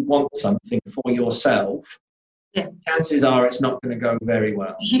because you want something for yourself, chances are it's not going to go very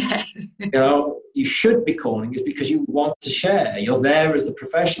well. Yeah. You should be calling is because you want to share. You're there as the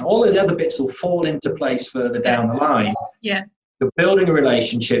professional. All of the other bits will fall into place further down the line. Yeah. You're building a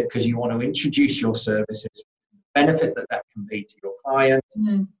relationship because you want to introduce your services, benefit that can be to your clients,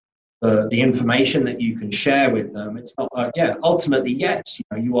 the information that you can share with them. It's not like, ultimately, yes,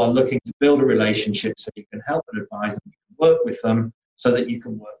 you are looking to build a relationship so you can help and advise them, you can work with them so that you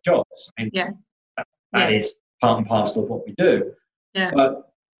can work jobs. I mean, that is part and parcel of what we do. Yeah.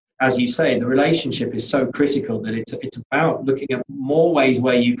 But as you say, the relationship is so critical that it's about looking at more ways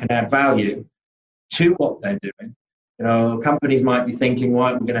where you can add value to what they're doing. Companies might be thinking,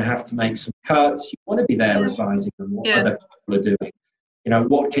 right, we're going to have to make some cuts. You want to be there advising them what other people are doing.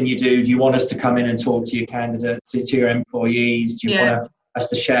 What can you do? Do you want us to come in and talk to your candidates, to your employees? Do you want us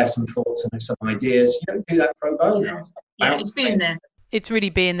to share some thoughts and some ideas? You don't do that pro bono. Yeah, it's being there. It's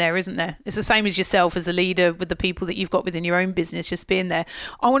really being there, isn't there? It's the same as yourself as a leader with the people that you've got within your own business, just being there.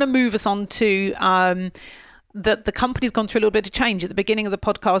 I want to move us on to the company's gone through a little bit of change. At the beginning of the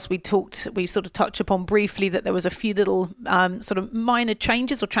podcast, we sort of touched upon briefly that there was a few little sort of minor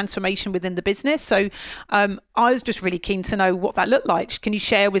changes or transformation within the business. So I was just really keen to know what that looked like. Can you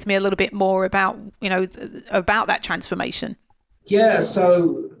share with me a little bit more about that transformation? Yeah,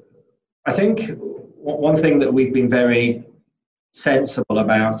 so I think one thing that we've been very sensible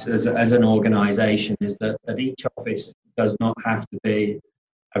about as an organisation is that each office does not have to be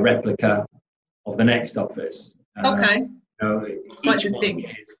a replica of the next office. Okay. Quite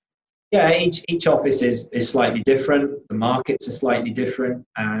distinct. Each office is slightly different. The markets are slightly different,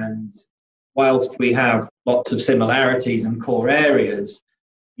 and whilst we have lots of similarities and core areas,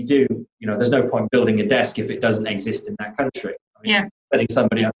 there's no point building a desk if it doesn't exist in that country. Setting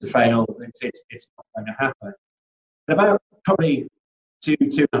somebody up to fail, it's not going to happen. And about probably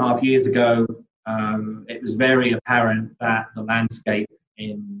 2.5 years ago, it was very apparent that the landscape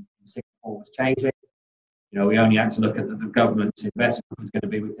in Singapore was changing. We only had to look at the government's investment was going to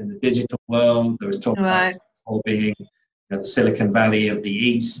be within the digital world. There was talk about Singapore being the Silicon Valley of the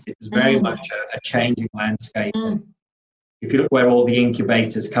East. It was very much a changing landscape. If you look where all the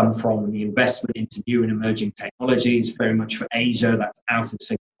incubators come from and the investment into new and emerging technologies, very much for Asia, that's out of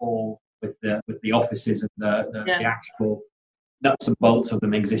Singapore with the offices and the actual nuts and bolts of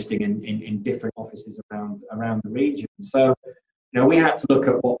them existing in different offices around the region. So, we had to look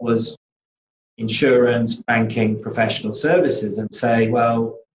at what was insurance, banking, professional services and say,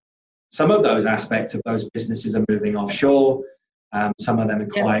 well, some of those aspects of those businesses are moving offshore. Some of them are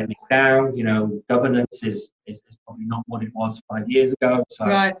quieting down. Governance is probably not what it was 5 years ago. So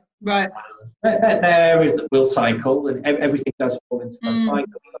right. There are areas that will cycle, and everything does fall into those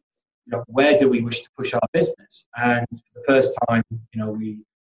cycles. So, where do we wish to push our business? And for the first time, we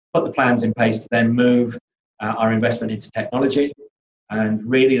put the plans in place to then move our investment into technology, and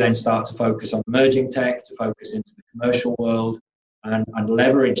really then start to focus on emerging tech, to focus into the commercial world, and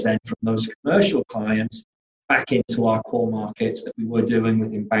leverage then from those commercial clients back into our core markets that we were doing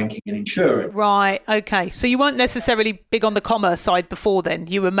within banking and insurance. Right, okay. So you weren't necessarily big on the commerce side before then.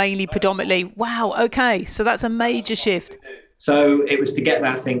 You were mainly predominantly, wow, okay. So that's a major shift. So it was to get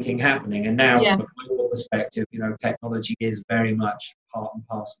that thinking happening. And now from a global perspective, technology is very much part and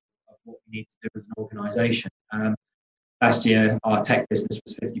parcel of what we need to do as an organization. Last year, our tech business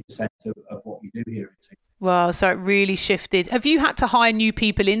was 50% of what we do here at Six. Wow, so it really shifted. Have you had to hire new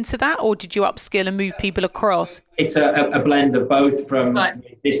people into that, or did you upskill and move people across? It's a blend of both, from the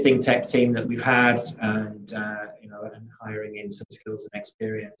existing tech team that we've had and hiring in some skills and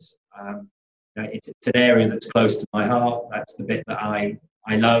experience. It's an area that's close to my heart. That's the bit that I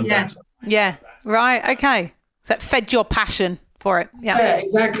love. Yeah. Right. Okay. So that fed your passion for it. Yeah,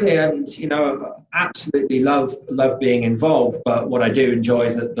 exactly. And absolutely love being involved. But what I do enjoy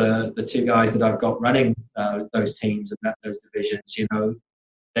is that the two guys that I've got running those teams and those divisions,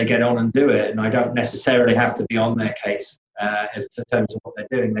 they get on and do it, and I don't necessarily have to be on their case as to terms of what they're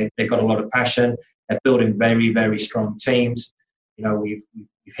doing. They've got a lot of passion. They're building very, very strong teams. We've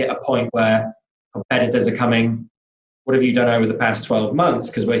hit a point where competitors are coming. What have you done over the past 12 months?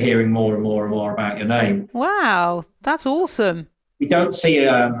 Because we're hearing more and more and more about your name. Wow, that's awesome. We don't see.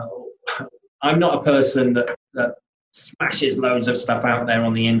 I'm not a person that smashes loads of stuff out there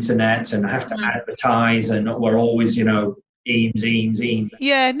on the internet and have to advertise, and we're always, eames.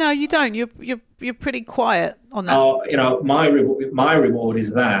 Yeah, no, you don't. You're pretty quiet on that. My reward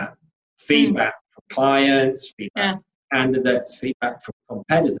is that feedback from clients, feedback from candidates, feedback from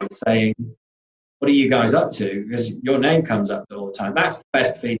competitors saying, what are you guys up to? Because your name comes up all the time. That's the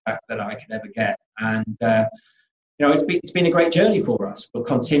best feedback that I could ever get. And, it's been a great journey for us. We'll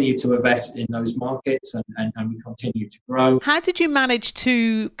continue to invest in those markets and we continue to grow. How did you manage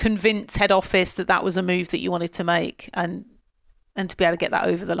to convince head office that was a move that you wanted to make and to be able to get that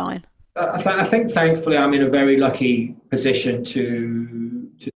over the line? I think thankfully I'm in a very lucky position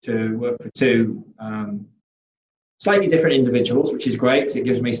to work for two slightly different individuals, which is great because it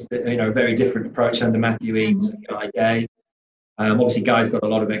gives me a very different approach under Matthew Eames and Guy Day. Obviously, Guy's got a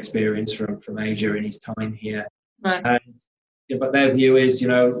lot of experience from Asia in his time here. Right. But their view is,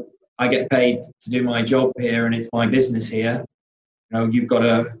 I get paid to do my job here and it's my business here. You've got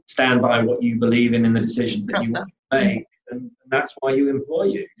to stand by what you believe in the decisions that you want to make. And that's why you employ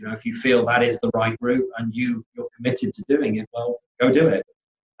you. If you feel that is the right route and you're committed to doing it, well, go do it.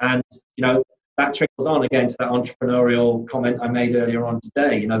 And, that trickles on again to that entrepreneurial comment I made earlier on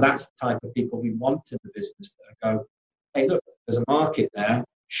today. That's the type of people we want in the business that go, hey, look, there's a market there.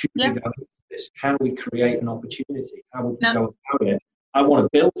 Should we go into this? Can we create an opportunity? How would we go about it? I want to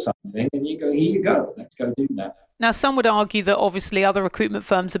build something, and you go, here you go. Let's go do that. Now, some would argue that obviously other recruitment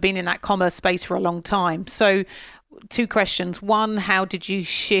firms have been in that commerce space for a long time. So 2 questions. One, how did you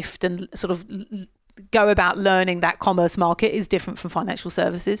shift and sort of go about learning that commerce market is different from financial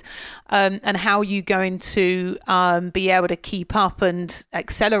services, and how are you going to be able to keep up and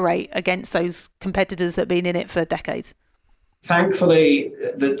accelerate against those competitors that have been in it for decades? Thankfully,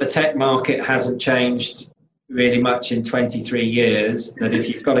 the tech market hasn't changed really much in 23 years, that if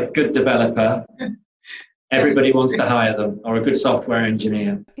you've got a good developer, everybody wants to hire them, or a good software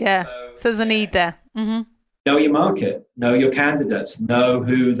engineer. Yeah, so there's a need there. Mm-hmm. Know your market, know your candidates, know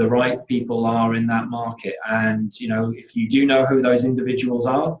who the right people are in that market. And, if you do know who those individuals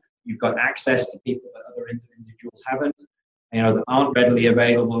are, you've got access to people that other individuals haven't, that aren't readily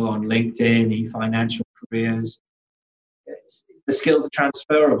available on LinkedIn, eFinancial Careers. The skills are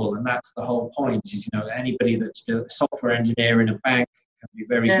transferable, and that's the whole point. Is, anybody that's a software engineer in a bank can be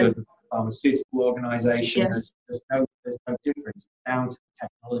very good with a pharmaceutical organization. There's no difference. It's down to the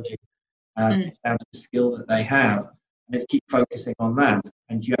technology. It's down to the skill that they have, and it's keep focusing on that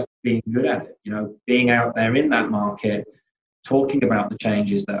and just being good at it. Being out there in that market, talking about the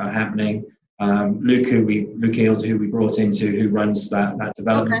changes that are happening. Luke Eels, who we brought into, who runs that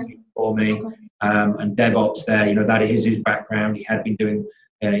development for me, and DevOps there. That is his background. He had been doing.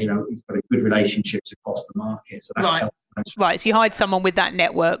 He's got a good relationships across the market, so that's helpful. Right. So you hired someone with that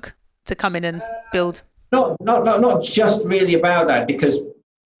network to come in and build. Not just really about that, because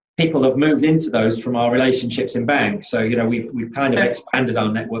people have moved into those from our relationships in banks. So, we've kind of expanded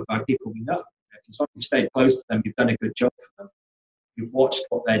our network by people we know. If you've stayed close to them, you've done a good job for them. You've watched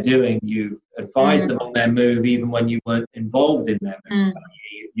what they're doing. You've advised them on their move, even when you weren't involved in their move.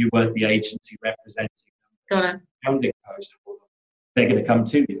 You weren't the agency representing them. Got it. Founding post for them. They're going to come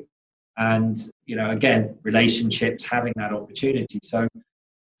to you. And, again, relationships, having that opportunity. So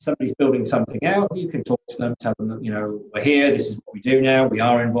somebody's building something out, you can talk to them, tell them that, we're here, this is what we do now, we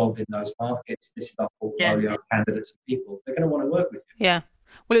are involved in those markets, this is our portfolio of candidates and people. They're going to want to work with you. Yeah.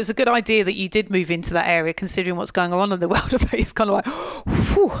 Well, it was a good idea that you did move into that area, considering what's going on in the world of it. It's kind of like,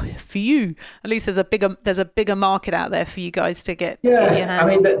 whew, for you, at least there's a bigger market out there for you guys to get your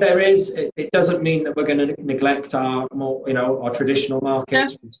hands on. There is. It doesn't mean that we're going to neglect our more, our traditional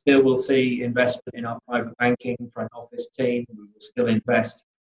markets. We still will see investment in our private banking front office team. We will still invest,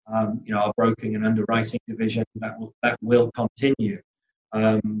 our broking and underwriting division. That will continue.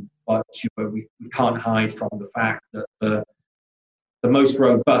 But we can't hide from the fact that the most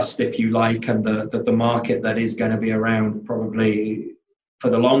robust, if you like, and the market that is going to be around probably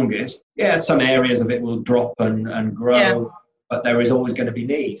for the longest. Yeah, some areas of it will drop and grow, but there is always going to be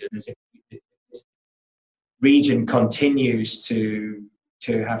need. And as if this region continues to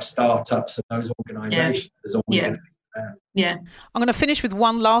have startups and those organisations, there's always going to be there. Yeah. I'm going to finish with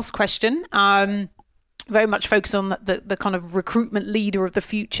one last question. Very much focus on the kind of recruitment leader of the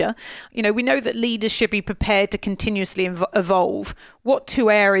future. We know that leaders should be prepared to continuously evolve. What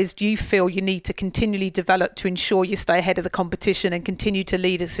 2 areas do you feel you need to continually develop to ensure you stay ahead of the competition and continue to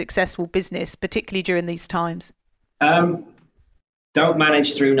lead a successful business, particularly during these times? Don't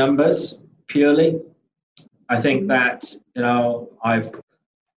manage through numbers purely. I think that,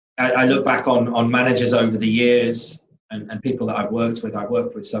 I look back on managers over the years, and people that I've worked with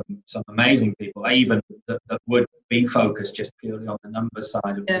some amazing people, even that would be focused just purely on the number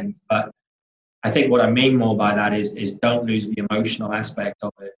side of things. But I think what I mean more by that is don't lose the emotional aspect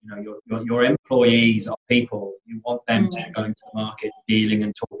of it. Your employees are people. You want them to go into the market dealing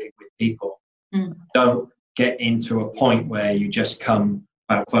and talking with people. Don't get into a point where you just come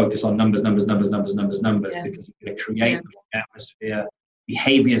focus on numbers, because you're going to create an atmosphere.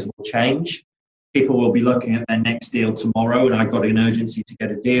 Behaviors will change. People will be looking at their next deal tomorrow, and I've got an urgency to get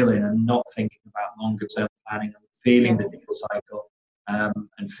a deal in, and not thinking about longer term planning and feeling the deal cycle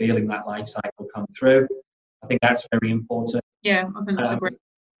and feeling that life cycle come through. I think that's very important. Yeah, I think that's great.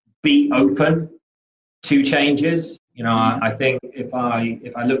 Be open to changes. I think if I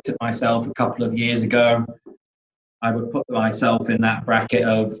looked at myself a couple of years ago, I would put myself in that bracket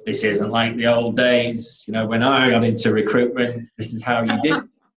of this isn't like the old days. When I got into recruitment, this is how you did.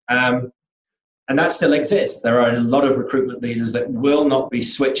 And that still exists. There are a lot of recruitment leaders that will not be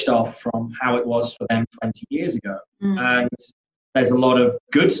switched off from how it was for them 20 years ago. And there's a lot of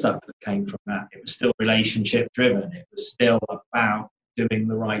good stuff that came from that. It was still relationship driven. It was still about doing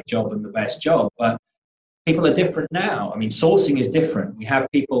the right job and the best job. But people are different now. I mean, sourcing is different. We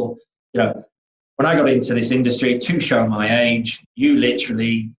have people, when I got into this industry, to show my age, you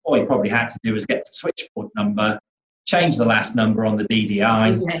literally, all you probably had to do was get the switchboard number, change the last number on the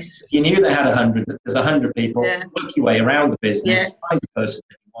DDI. Yes. You knew they had 100, there's 100 people, work your way around the business, find the person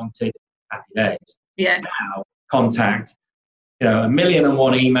that you wanted, happy days. Yeah. Now, contact,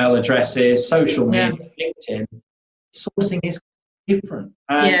 1,000,001 email addresses, social media, LinkedIn. Sourcing is different.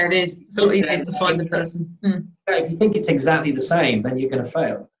 It is. It's a lot easier to find the person. If you think it's exactly the same, then you're going to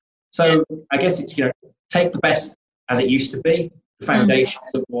fail. So I guess it's, take the best as it used to be. The foundations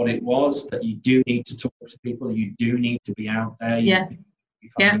of what it was, that you do need to talk to people, you do need to be out there,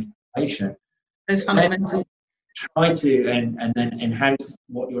 information. Those fundamentals. Try to and then enhance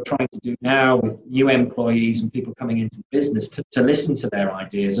what you're trying to do now with new employees and people coming into the business to listen to their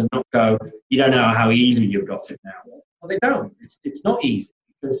ideas and not go, you don't know how easy you've got it now. Well, they don't. It's not easy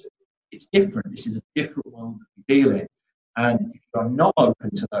because it's different. This is a different world that we deal in. And if you're not open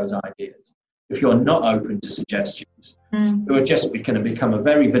to those ideas, if you're not open to suggestions, you're just going to become a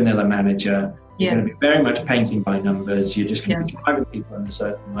very vanilla manager. You're going to be very much painting by numbers. You're just going to be driving people in a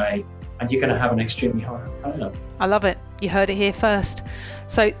certain way, and you're going to have an extremely high turnover. I love it. You heard it here first.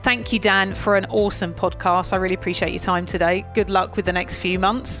 So thank you, Dan, for an awesome podcast. I really appreciate your time today. Good luck with the next few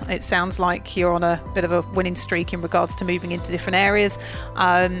months. It sounds like you're on a bit of a winning streak in regards to moving into different areas.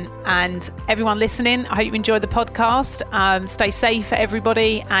 And everyone listening, I hope you enjoyed the podcast. Stay safe,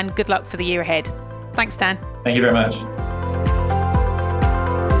 everybody, and good luck for the year ahead. Thanks, Dan. Thank you very much.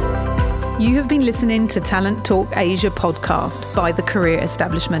 You have been listening to Talent Talk Asia podcast by The Career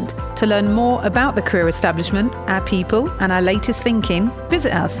Establishment. To learn more about The Career Establishment, our people, and our latest thinking,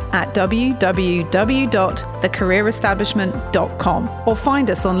 visit us at www.thecareerestablishment.com or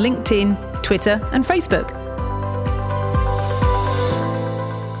find us on LinkedIn, Twitter, and Facebook.